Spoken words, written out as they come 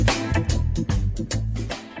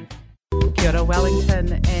Kia ora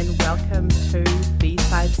Wellington, and welcome to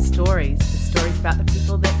B-Side Stories, the stories about the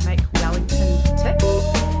people that make Wellington tick.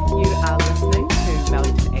 You are listening to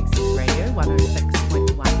Wellington Access Radio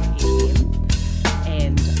 106.1 FM,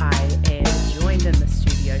 and I am joined in the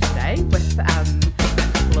studio today with a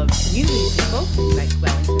couple of community people who make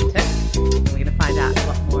Wellington tick, and we're going to find out a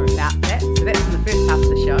lot more about that. So that's in the first half of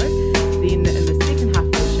the show. Then in the second half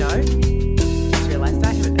of the show, just realised I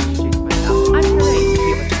haven't introduced myself. I'm Karine,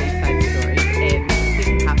 here with B-Side Stories, and the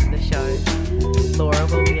second half of the show, Laura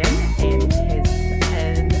will be in and has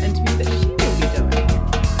an interview that she will be doing.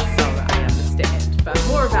 So I understand, but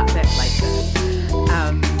more about that later.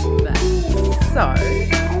 So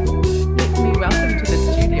let me welcome to the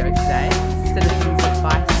studio today, Citizens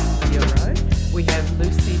Advice Bureau. We have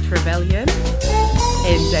Lucy Trevelyan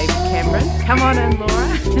and David Cameron. Come on in, Laura.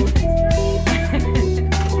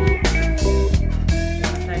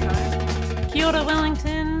 Say hi. Kia ora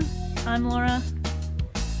Wellington, I'm Laura.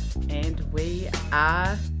 And we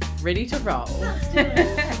are ready to roll. Let's do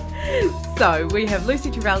it. So we have Lucy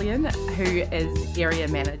Trevelyan, who is Area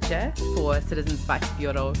Manager for Citizens Advice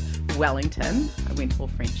Bureau Wellington. I went all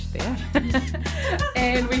French there.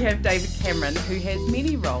 And we have David Cameron, who has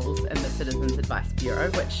many roles in the Citizens Advice Bureau,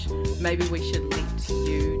 which maybe we should let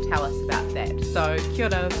you tell us about that. So kia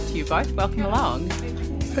ora to you both. Welcome along.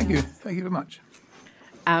 Thank you very much.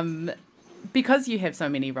 Because you have so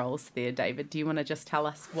many roles there, David, do you want to just tell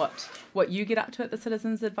us what you get up to at the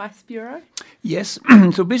Citizens Advice Bureau? Yes,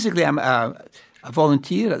 so basically I'm a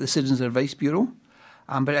volunteer at the Citizens Advice Bureau,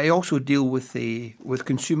 but I also deal with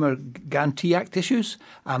Consumer Guarantee Act issues.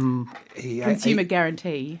 Consumer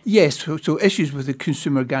Guarantee? Yes, so issues with the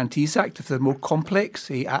Consumer Guarantees Act, if they're more complex,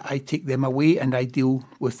 I take them away and I deal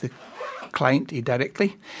with the client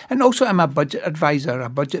directly. And also I'm a budget advisor, a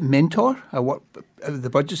budget mentor. I work at the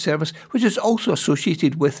budget service, which is also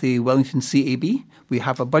associated with the Wellington CAB. We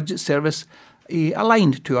have a budget service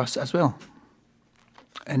aligned to us as well.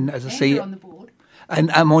 And as I say, You're on the board. and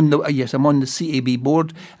I'm on the CAB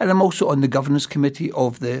board, and I'm also on the governance committee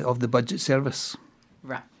of the budget service.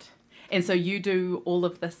 Right. And so you do all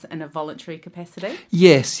of this in a voluntary capacity?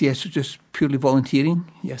 Yes, so just purely volunteering,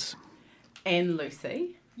 yes. And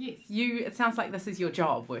Lucy? Yes. It sounds like this is your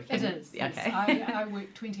job working. It is, yes. Okay. I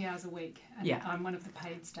work 20 hours a week, and Yeah. I'm one of the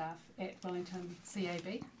paid staff at Wellington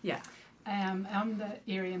CAB. Yeah. I'm the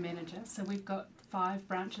area manager, so we've got 5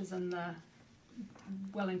 branches in the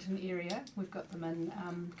Wellington area. We've got them in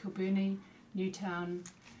Kilburnie, Newtown,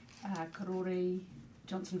 Karori,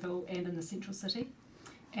 Johnsonville, and in the central city.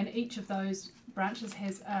 And each of those branches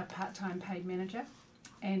has a part-time paid manager,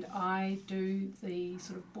 and I do the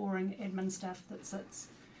sort of boring admin stuff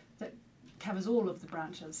that covers all of the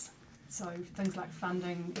branches. So things like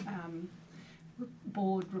funding,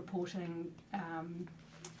 board reporting,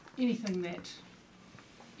 any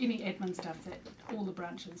admin stuff that all the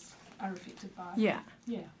branches are affected by. Yeah.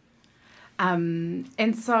 Yeah.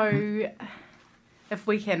 And so if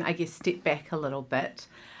we can, I guess, step back a little bit,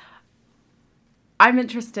 I'm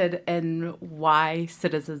interested in why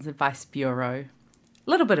Citizens Advice Bureau, a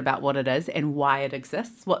little bit about what it is and why it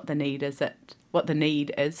exists, what the need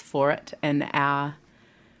is for it in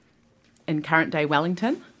current day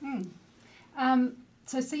Wellington.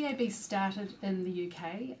 So CAB started in the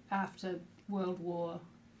UK after World War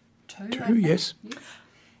II. Yes.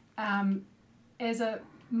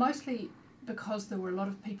 Mostly because there were a lot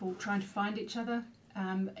of people trying to find each other,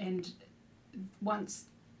 and once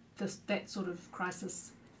that sort of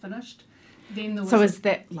crisis finished, then there was... So is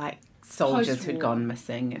that like soldiers Post-war. who'd gone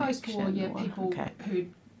missing in Post-war, action? yeah, or- people okay.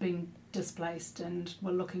 who'd been displaced and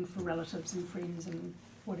were looking for relatives and friends and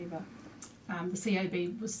whatever. The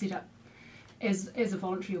CAB was set up as a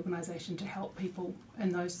voluntary organisation to help people in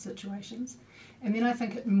those situations. And then I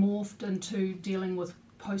think it morphed into dealing with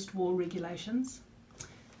post-war regulations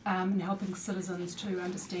and helping citizens to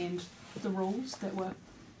understand the rules that were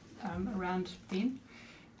around then.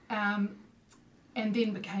 And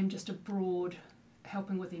then became just a broad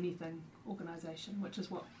helping with anything organisation, which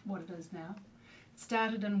is what it is now. It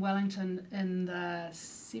started in Wellington in the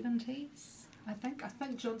 70s, I think. I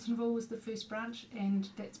think Johnsonville was the first branch, and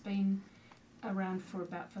that's been around for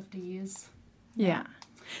about 50 years. Yeah.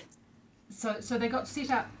 So they got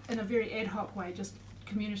set up in a very ad hoc way, just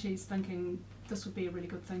communities thinking this would be a really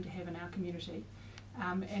good thing to have in our community.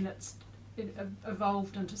 And it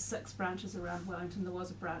evolved into 6 branches around Wellington. There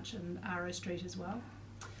was a branch in Aro Street as well.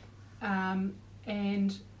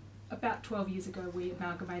 And about 12 years ago we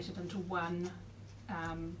amalgamated into one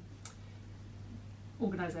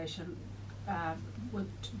organisation with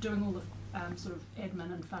doing all the sort of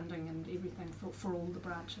admin and funding and everything for all the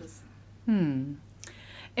branches.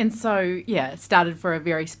 And so, yeah, it started for a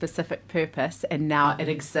very specific purpose, and now it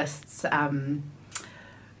exists. I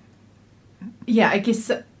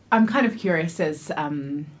guess I'm kind of curious as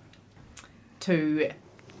to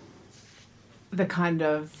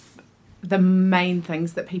the main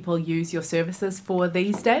things that people use your services for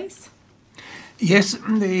these days. Yes,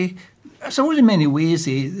 I suppose in many ways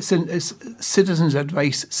it's citizens'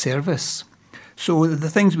 advice service. So the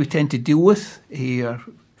things we tend to deal with are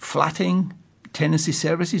flatting, tenancy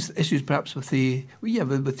services, issues perhaps with the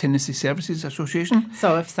Tenancy Services Association.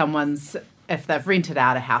 So if they've rented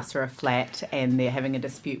out a house or a flat and they're having a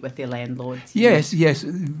dispute with their landlords. Yes,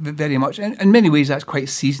 very much. In many ways, that's quite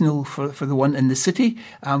seasonal for the one in the city.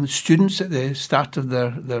 Students at the start of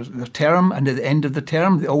their term and at the end of the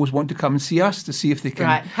term, they always want to come and see us to see if they can...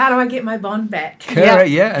 Right. How do I get my bond back? Correct,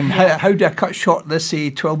 yeah. And how do I cut short this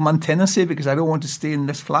 12-month tenancy because I don't want to stay in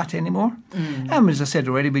this flat anymore? As I said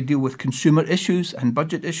already, we deal with consumer issues and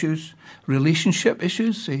budget issues, relationship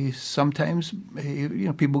issues. Sometimes,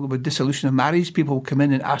 people with dissolution of marriage, people will come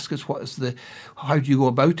in and ask us how do you go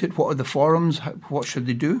about it? What are the forums? What should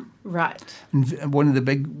they do? Right. And one of the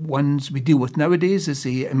big ones we deal with nowadays is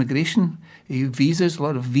the immigration, visas, a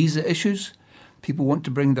lot of visa issues. People want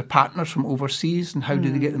to bring their partners from overseas, and how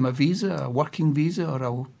do they get them a visa, a working visa or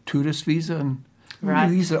a tourist visa? And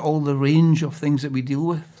these are all the range of things that we deal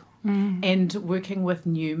with. And working with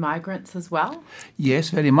new migrants as well?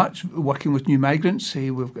 Yes, very much. Working with new migrants.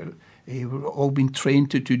 We've all been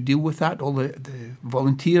trained to deal with that. All the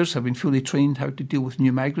volunteers have been fully trained how to deal with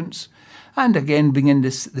new migrants. And again, being in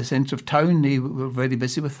this centre of town, we're very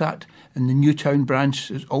busy with that. And the Newtown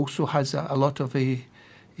branch also has a lot of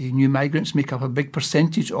new migrants, make up a big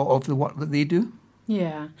percentage of the work that they do.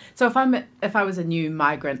 Yeah. So if I was a new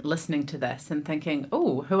migrant listening to this and thinking,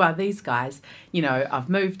 oh, who are these guys? I've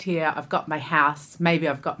moved here, I've got my house, maybe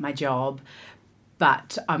I've got my job,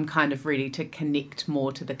 but I'm kind of ready to connect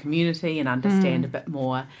more to the community and understand a bit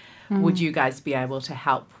more. Would you guys be able to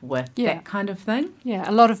help with that kind of thing? Yeah,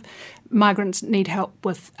 a lot of migrants need help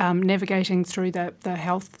with navigating through the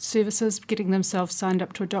health services, getting themselves signed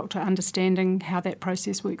up to a doctor, understanding how that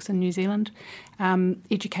process works in New Zealand.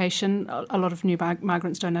 Education, a lot of new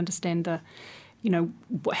migrants don't understand how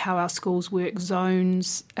our schools work,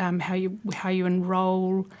 zones, how you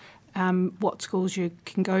enrol, what schools you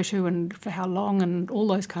can go to and for how long, and all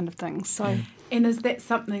those kind of things. So. And is that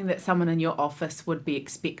something that someone in your office would be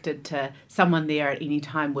expected to, someone there at any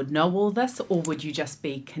time would know all this, or would you just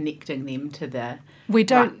be connecting them to the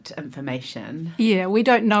right information? Yeah, we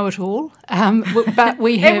don't know it all, but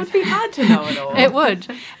we have... It would be hard to know it all. It would.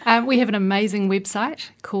 We have an amazing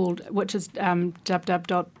website which is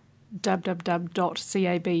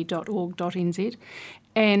www.cab.org.nz,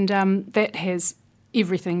 and that has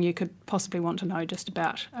everything you could possibly want to know just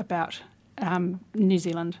about New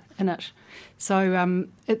Zealand in it. So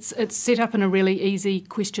it's set up in a really easy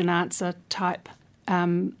question-answer type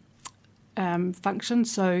function.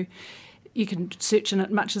 So you can search in it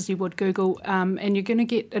much as you would Google, and you're going to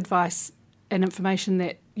get advice and information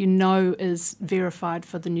that is verified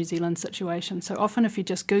for the New Zealand situation. So often if you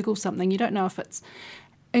just Google something, you don't know if it's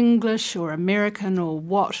English or American or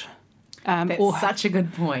what. That's such a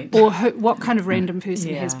good point. Or what kind of random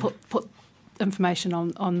person has put information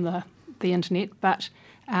on the internet. But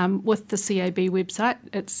with the CAB website,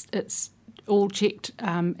 it's all checked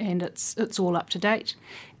and it's all up to date,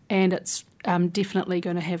 and it's definitely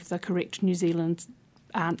going to have the correct New Zealand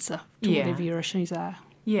answer to whatever your issues are.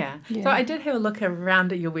 Yeah. So I did have a look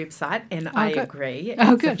around at your website, and I agree.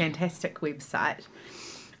 Oh, it's a fantastic website,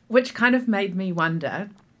 which kind of made me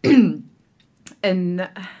wonder, with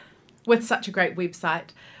such a great website,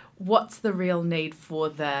 what's the real need for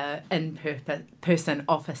the in-person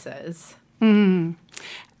offices?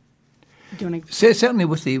 Certainly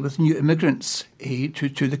with new immigrants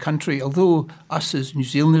to the country, although us as New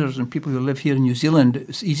Zealanders and people who live here in New Zealand,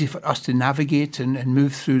 it's easy for us to navigate and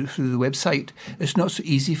move through the website, it's not so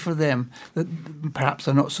easy for them. That perhaps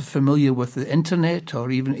they're not so familiar with the internet or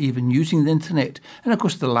even using the internet. And of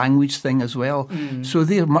course the language thing as well. So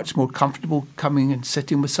they're much more comfortable coming and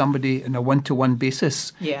sitting with somebody in a one-to-one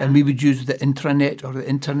basis. Yeah. And we would use the intranet or the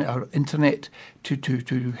internet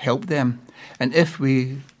to help them. And if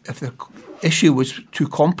the issue was too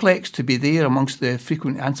complex to be there amongst the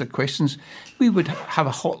frequent answered questions, we would have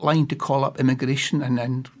a hotline to call up immigration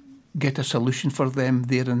and get a solution for them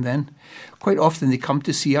there and then. Quite often they come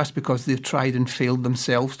to see us because they've tried and failed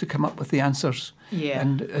themselves to come up with the answers. Yeah.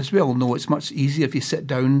 And as we all know, it's much easier if you sit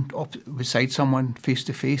down beside someone face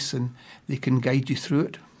to face and they can guide you through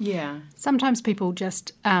it. Yeah. Sometimes people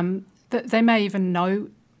just, they may even know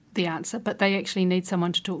the answer, but they actually need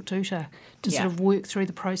someone to talk to sort of work through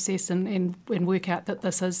the process and work out that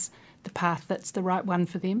this is the path that's the right one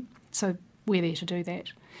for them. So we're there to do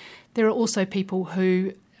that. There are also people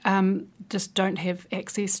who just don't have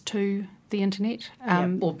access to the internet.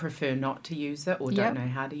 Or prefer not to use it, or don't know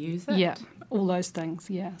how to use it. Yeah, all those things,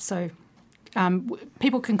 yeah. So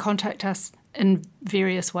people can contact us in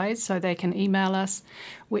various ways. So they can email us.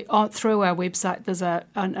 Through our website, there's an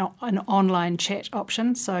online chat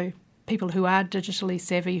option. So people who are digitally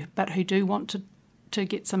savvy but who do want to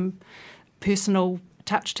get some personal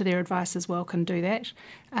touch to their advice as well can do that.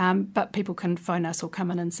 But people can phone us or come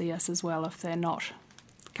in and see us as well if they're not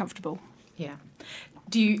comfortable. Yeah.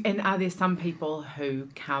 Are there some people who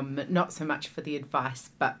come not so much for the advice,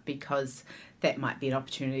 but because that might be an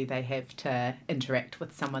opportunity they have to interact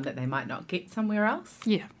with someone that they might not get somewhere else?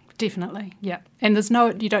 Yeah, definitely. Yeah, and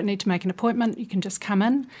you don't need to make an appointment. You can just come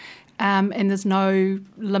in, and there's no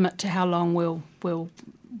limit to how long we'll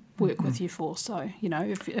work with you for. So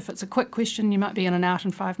if it's a quick question, you might be in and out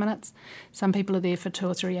in 5 minutes. Some people are there for 2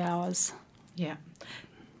 or 3 hours. Yeah.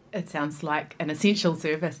 It sounds like an essential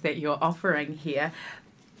service that you're offering here.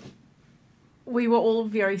 We were all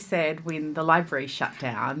very sad when the library shut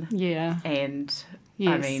down. Yeah. And,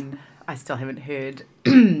 yes. I mean, I still haven't heard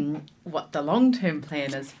what the long-term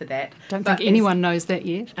plan is for that. Don't think anyone knows that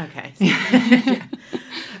yet. Okay. So, yeah.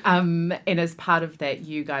 And as part of that,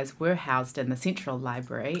 you guys were housed in the Central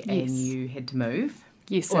Library and you had to move.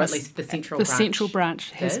 Yes. Or at least the Central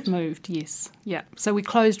branch has moved, yes. Yeah. So we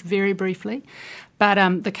closed very briefly, but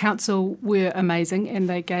the council were amazing and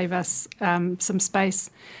they gave us some space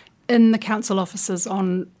in the council offices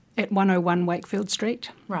at 101 Wakefield Street.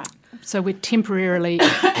 Right. So we're temporarily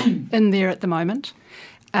in there at the moment.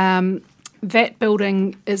 That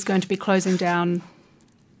building is going to be closing down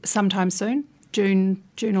sometime soon, June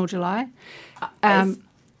or July.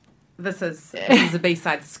 This is a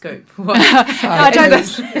B-side scoop.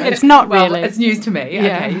 It's not really. Well, it's news to me.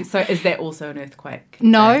 Yeah. Okay, so is that also an earthquake?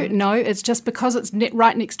 No, it's just because it's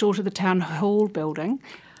right next door to the town hall building.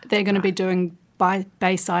 They're going to be doing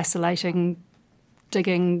base isolating,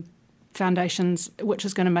 digging foundations, which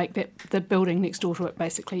is going to make the building next door to it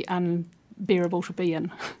basically unbearable to be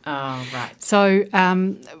in. Oh, right. So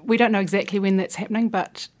we don't know exactly when that's happening,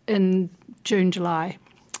 but in June, July,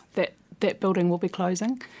 that building will be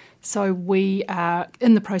closing. So we are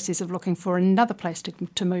in the process of looking for another place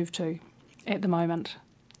to move to at the moment,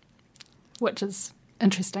 which is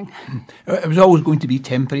interesting. It was always going to be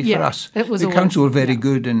temporary for us. It was. The council were very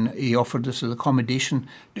good, and he offered us accommodation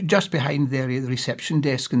just behind the reception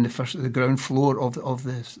desk in the ground floor of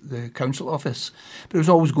the council office. But it was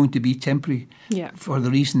always going to be temporary for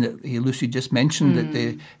the reason that Lucy just mentioned, that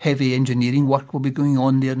the heavy engineering work will be going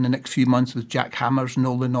on there in the next few months with jackhammers and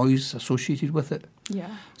all the noise associated with it.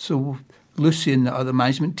 Yeah. So Lucy and the other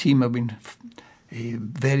management team have been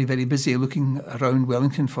very, very busy looking around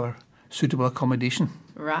Wellington for suitable accommodation.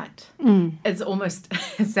 Right. It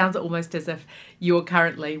sounds almost as if you're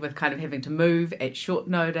currently with kind of having to move at short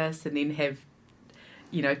notice and then have,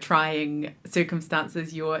 trying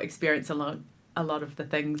circumstances. You're experiencing a lot of the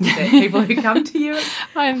things that people who come to you.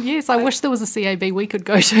 Yes, I wish there was a CAB we could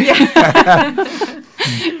go to.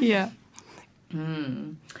 Yeah.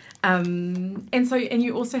 And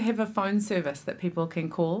you also have a phone service that people can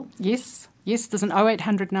call? Yes, there's an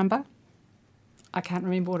 0800 number. I can't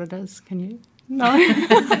remember what it is. Can you? No.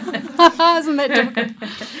 Isn't that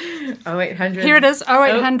difficult? 0800. Here it is,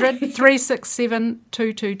 0800 367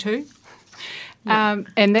 222.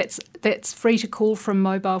 And that's free to call from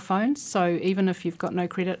mobile phones. So even if you've got no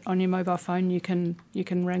credit on your mobile phone, you can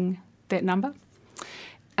ring that number.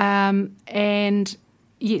 And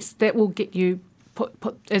yes, that will get you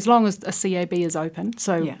put as long as a CAB is open.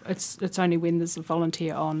 So it's only when there's a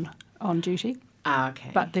volunteer on duty.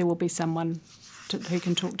 Okay. But there will be someone who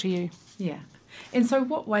can talk to you. Yeah. And so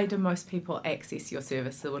what way do most people access your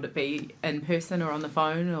service? So would it be in person or on the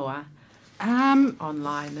phone or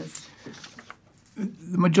online?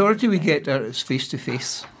 The majority we get is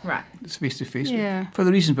face-to-face. Right. It's face-to-face. Yeah. For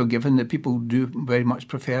the reasons we're given, that people do very much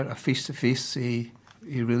prefer a face-to-face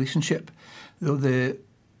relationship. Though the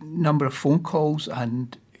number of phone calls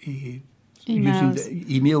and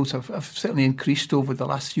emails have certainly increased over the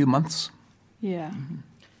last few months. Yeah. Mm-hmm.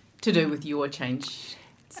 To do with your change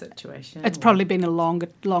situation? It's probably been a longer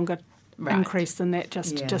right. increase than that,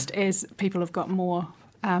 just as people have got more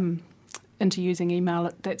into using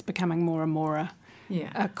email, that's becoming more and more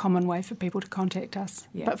a common way for people to contact us.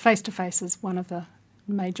 Yeah. But face-to-face is one of the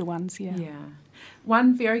major ones, yeah.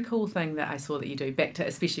 One very cool thing that I saw that you do, back to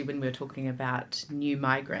especially when we were talking about new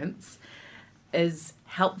migrants, is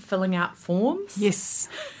help filling out forms. Yes.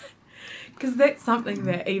 Because that's something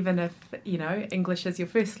that even if, English is your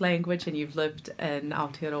first language and you've lived in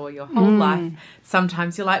Aotearoa your whole life,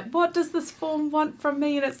 sometimes you're like, what does this form want from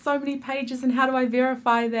me? And it's so many pages, and how do I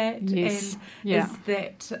verify that? Yes. And is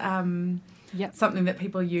that something that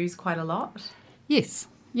people use quite a lot? Yes,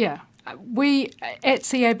 yeah. We, at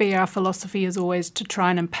CAB, our philosophy is always to try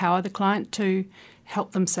and empower the client to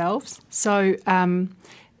help themselves. So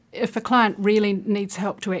if a client really needs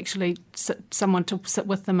help to actually someone to sit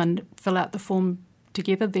with them and fill out the form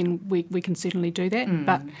together, then we can certainly do that.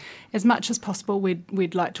 But as much as possible,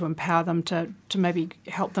 we'd like to empower them to maybe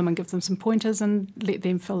help them and give them some pointers and let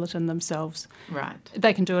them fill it in themselves. Right.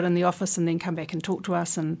 They can do it in the office and then come back and talk to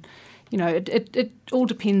us, and it all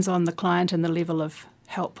depends on the client and the level of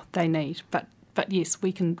help they need. But yes,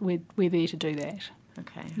 we're there to do that.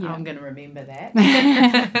 Okay, Yeah. I'm going to remember that.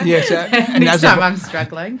 Yes, and Next time I'm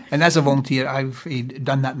struggling. And as a volunteer, I've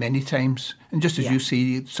done that many times. And just as you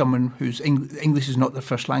say, someone whose English is not their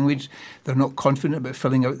first language, they're not confident about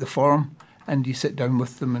filling out the form, and you sit down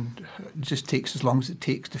with them, and it just takes as long as it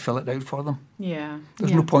takes to fill it out for them. Yeah.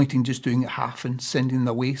 There's no point in just doing it half and sending them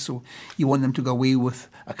away. So you want them to go away with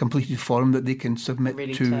a completed form that they can submit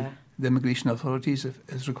to the immigration authorities if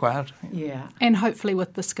is required. Yeah. And hopefully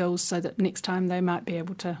with the skills so that next time they might be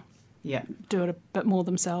able to do it a bit more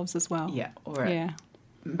themselves as well. Yeah, or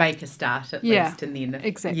make a start at least, and then...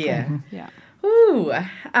 Exactly. Yeah. Yeah. Ooh.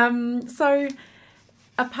 So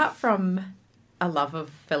apart from a love of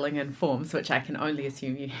filling in forms, which I can only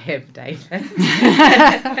assume you have, David,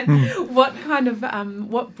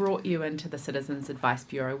 what brought you into the Citizens Advice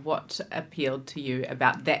Bureau? What appealed to you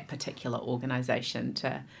about that particular organisation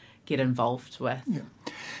to get involved with? Yeah.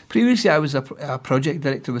 Previously, I was a project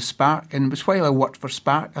director with Spark, and it was while I worked for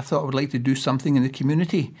Spark, I thought I would like to do something in the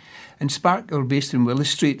community. And Spark are based in Willis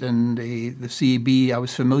Street, and the CAB, I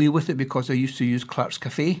was familiar with it because I used to use Clark's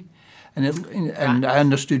Cafe. And I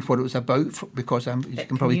understood what it was about because you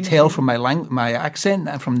can probably tell from my accent.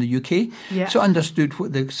 I'm from the UK. Yeah. So I understood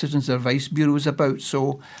what the Citizens Advice Bureau was about.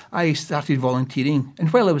 So I started volunteering.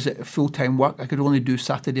 And while I was at full-time work, I could only do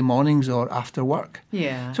Saturday mornings or after work.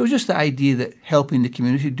 Yeah. So it was just the idea that helping the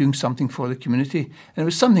community, doing something for the community. And it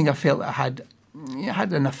was something I felt I had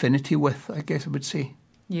an affinity with, I guess I would say.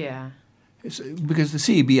 Yeah. It's because the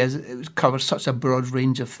CAB covers such a broad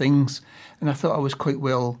range of things. And I thought I was quite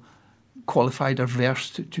well qualified or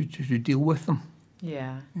versed to deal with them.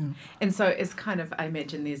 Yeah. And so it's kind of, I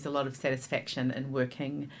imagine there's a lot of satisfaction in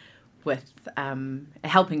working with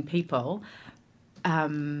helping people.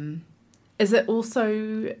 Is it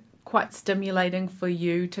also quite stimulating for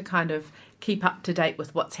you to kind of keep up to date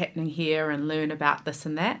with what's happening here and learn about this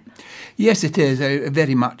and that? Yes, it is,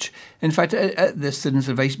 very much. In fact, at the Citizens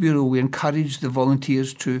Advice Bureau, we encourage the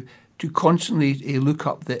volunteers to constantly look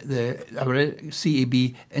up our CAB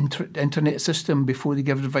internet system before they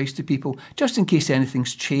give advice to people, just in case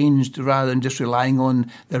anything's changed, rather than just relying on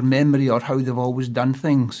their memory or how they've always done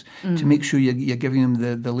things, to make sure you're giving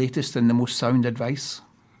them the latest and the most sound advice.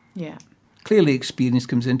 Yeah. Clearly experience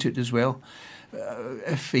comes into it as well.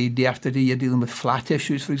 If day after day you're dealing with flat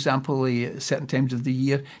issues, for example, at certain times of the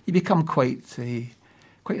year, you become quite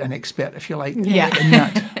an expert, if you like, in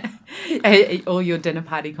that. All your dinner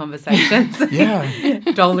party conversations.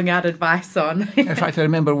 Doling out advice on. In fact, I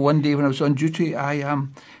remember one day when I was on duty, I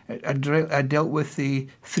dealt with the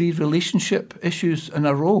 3 relationship issues in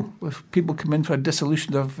a row with people come in for a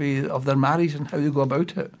dissolution of their marriage and how they go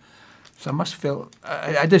about it. So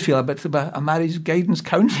I did feel a bit of a marriage guidance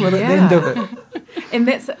counsellor at the end of it. And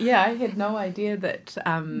that's, I had no idea that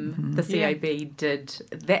the CAB did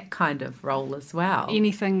that kind of role as well.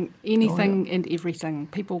 Anything and everything.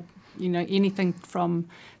 People, anything from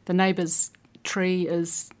the neighbour's tree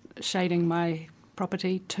is shading my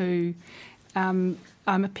property to I'm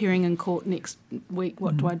appearing in court next week,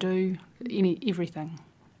 what do I do? Everything.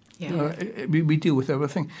 Yeah. We deal with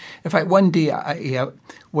everything. In fact, one day,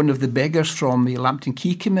 one of the beggars from Lambton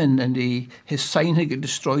Quay came in, and his sign had got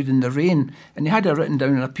destroyed in the rain, and he had it written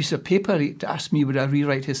down on a piece of paper to ask me would I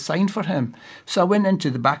rewrite his sign for him. So I went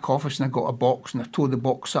into the back office and I got a box and I tore the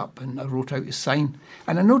box up and I wrote out his sign.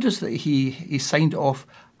 And I noticed that he signed off,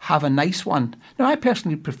 "Have a nice one." Now, I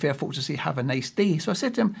personally prefer folks to say "have a nice day." So I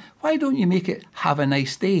said to him, "Why don't you make it "have a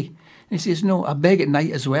nice day"? And he says, "No, I beg at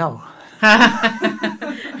night as well."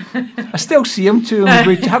 I still see him too.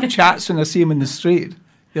 We have chats when I see him in the street.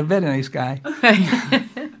 You're a very nice guy.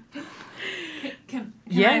 Can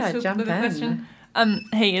I jump with in. A question?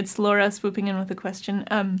 Hey, it's Laura swooping in with a question.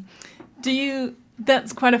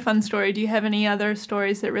 That's quite a fun story. Do you have any other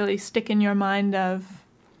stories that really stick in your mind of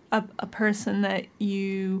a person that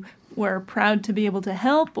you were proud to be able to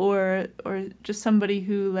help, or just somebody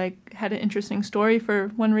who like had an interesting story for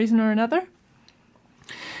one reason or another?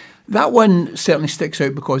 That one certainly sticks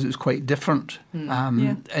out because it was quite different.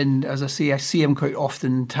 Yeah. And as I say, I see him quite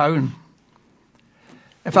often in town.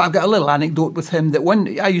 In fact, I've got a little anecdote with him that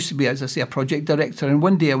I used to be, as I say, a project director, and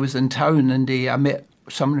one day I was in town and I met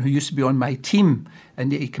someone who used to be on my team,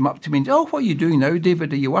 and he came up to me and said, "Oh, what are you doing now,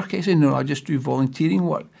 David? Are you working?" I said, "No, I just do volunteering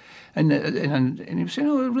work." And he was saying,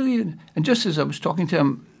 "Oh, really?" And just as I was talking to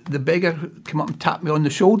him, the beggar came up and tapped me on the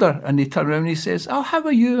shoulder, and he turned around and he says, "Oh, how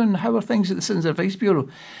are you and how are things at the Citizens Advice Bureau?"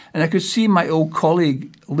 And I could see my old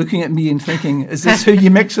colleague looking at me and thinking, "Is this who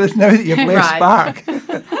you mix with now that you've left Spark?"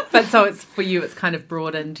 But so it's for you, it's kind of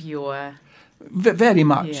broadened your... Very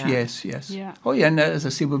much, Yeah. yes. Yeah. Oh, yeah, and as I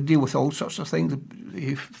say, we deal with all sorts of things,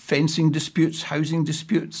 fencing disputes, housing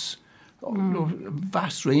disputes,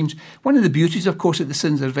 vast range. One of the beauties, of course, at the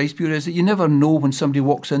Citizens Advice Bureau is that you never know when somebody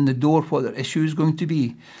walks in the door what their issue is going to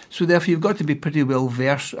be. So therefore, you've got to be pretty well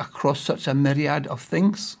versed across such a myriad of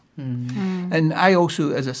things. And I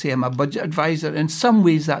also, as I say, I'm a budget advisor. In some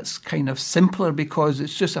ways, that's kind of simpler because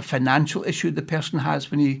it's just a financial issue the person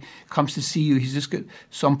has when he comes to see you. He's just got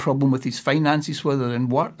some problem with his finances, whether they're in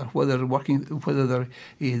work or whether they're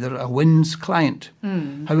either a WINS client.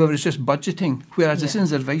 However, it's just budgeting. Whereas the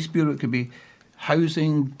Citizens Advice Bureau, it could be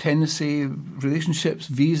housing, tenancy, relationships,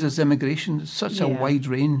 visas, immigration. It's such a wide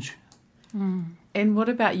range. And what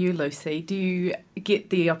about you, Lucy? Do you get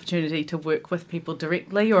the opportunity to work with people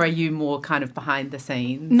directly, or are you more kind of behind the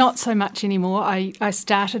scenes? Not so much anymore. I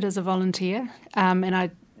started as a volunteer, and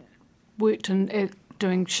I worked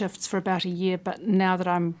doing shifts for about a year, but now that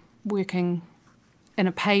I'm working in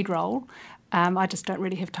a paid role, I just don't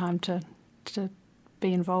really have time to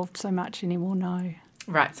be involved so much anymore, no.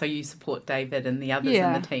 Right, so you support David and the others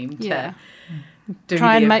in the team to do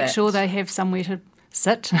try and their make bit. sure they have somewhere to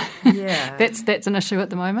sit. Yeah. That's an issue at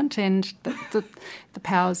the moment, and the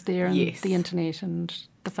power's there, and Yes. the internet and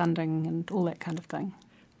the funding and all that kind of thing.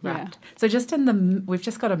 Right. Yeah. So we've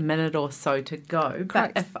just got a minute or so to go.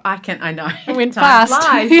 Correct. But if I can, I know It went time fast.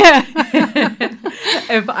 flies. Yeah.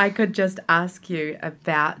 If I could just ask you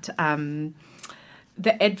about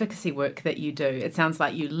the advocacy work that you do. It sounds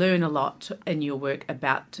like you learn a lot in your work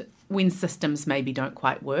about when systems maybe don't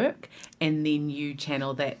quite work, and then you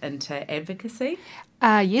channel that into advocacy.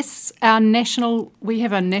 Yes, we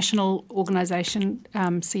have a national organisation,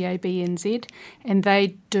 CABNZ, and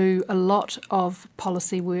they do a lot of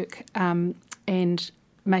policy work and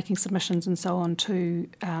making submissions and so on to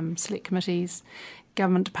select committees,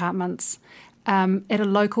 government departments. At a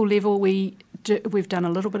local level, we've done a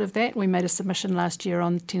little bit of that. We made a submission last year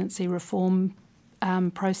on the tenancy reform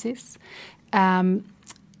process.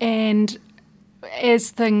 And as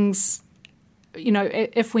things,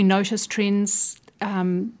 if we notice trends,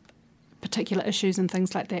 particular issues and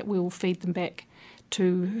things like that, we will feed them back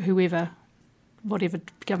to whatever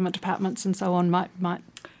government departments and so on might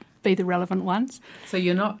be the relevant ones. So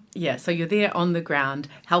so you're there on the ground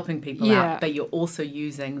helping people out, but you're also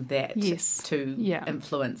using that to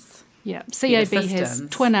influence. Yeah, CAB has systems.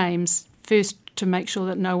 twin aims. First, to make sure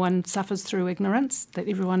that no one suffers through ignorance, that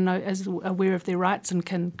everyone is aware of their rights and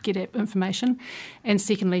can get information. And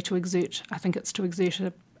secondly, to exert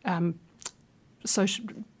a social,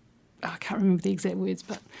 I can't remember the exact words,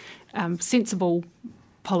 but sensible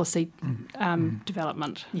policy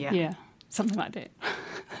development. Yeah, something like that.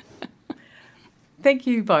 Thank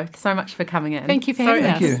you both so much for coming in. Thank you for having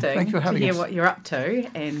us. Thank you. Thank you for having to hear us. what you're up to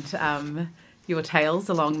and your tales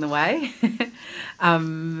along the way.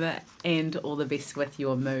 And all the best with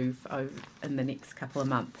your move in the next couple of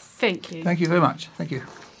months. Thank you. Thank you very much. Thank you.